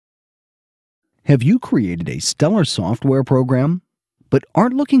Have you created a stellar software program, but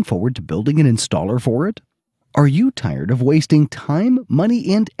aren't looking forward to building an installer for it? Are you tired of wasting time,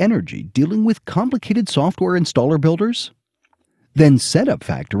 money, and energy dealing with complicated software installer builders? Then Setup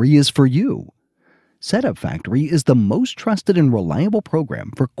Factory is for you. Setup Factory is the most trusted and reliable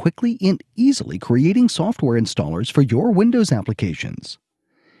program for quickly and easily creating software installers for your Windows applications.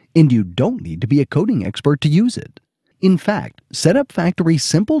 And you don't need to be a coding expert to use it. In fact, Setup Factory's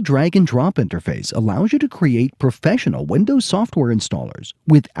simple drag-and-drop interface allows you to create professional Windows software installers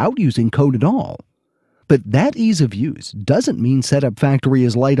without using code at all. But that ease of use doesn't mean Setup Factory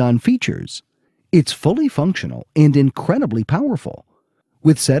is light on features. It's fully functional and incredibly powerful.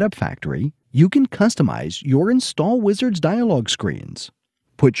 With Setup Factory, you can customize your Install Wizard's dialog screens,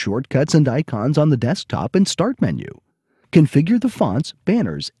 put shortcuts and icons on the desktop and Start menu, configure the fonts,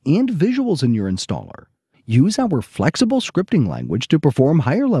 banners, and visuals in your installer, use our flexible scripting language to perform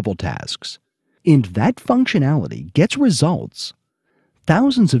higher-level tasks. And that functionality gets results.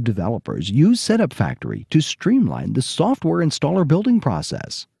 Thousands of developers use Setup Factory to streamline the software installer building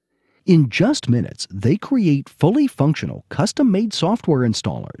process. In just minutes, they create fully functional, custom-made software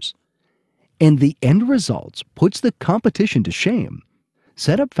installers. And the end results puts the competition to shame.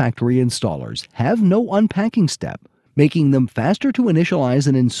 Setup Factory installers have no unpacking step, making them faster to initialize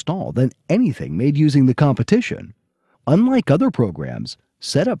and install than anything made using the competition. Unlike other programs,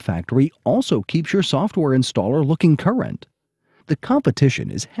 Setup Factory also keeps your software installer looking current. The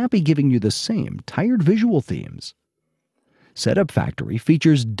competition is happy giving you the same tired visual themes. Setup Factory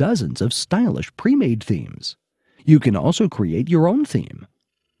features dozens of stylish pre-made themes. You can also create your own theme.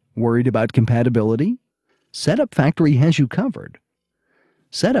 Worried about compatibility? Setup Factory has you covered.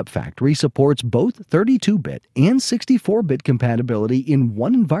 Setup Factory supports both 32-bit and 64-bit compatibility in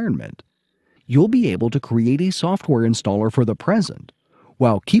one environment. You'll be able to create a software installer for the present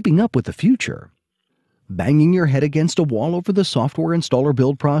while keeping up with the future. Banging your head against a wall over the software installer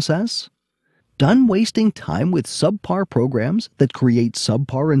build process? Done wasting time with subpar programs that create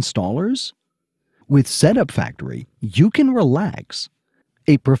subpar installers? With Setup Factory, you can relax.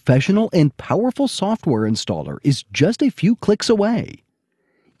 A professional and powerful software installer is just a few clicks away.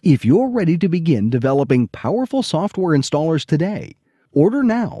 If you're ready to begin developing powerful software installers today, order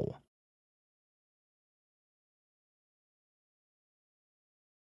now.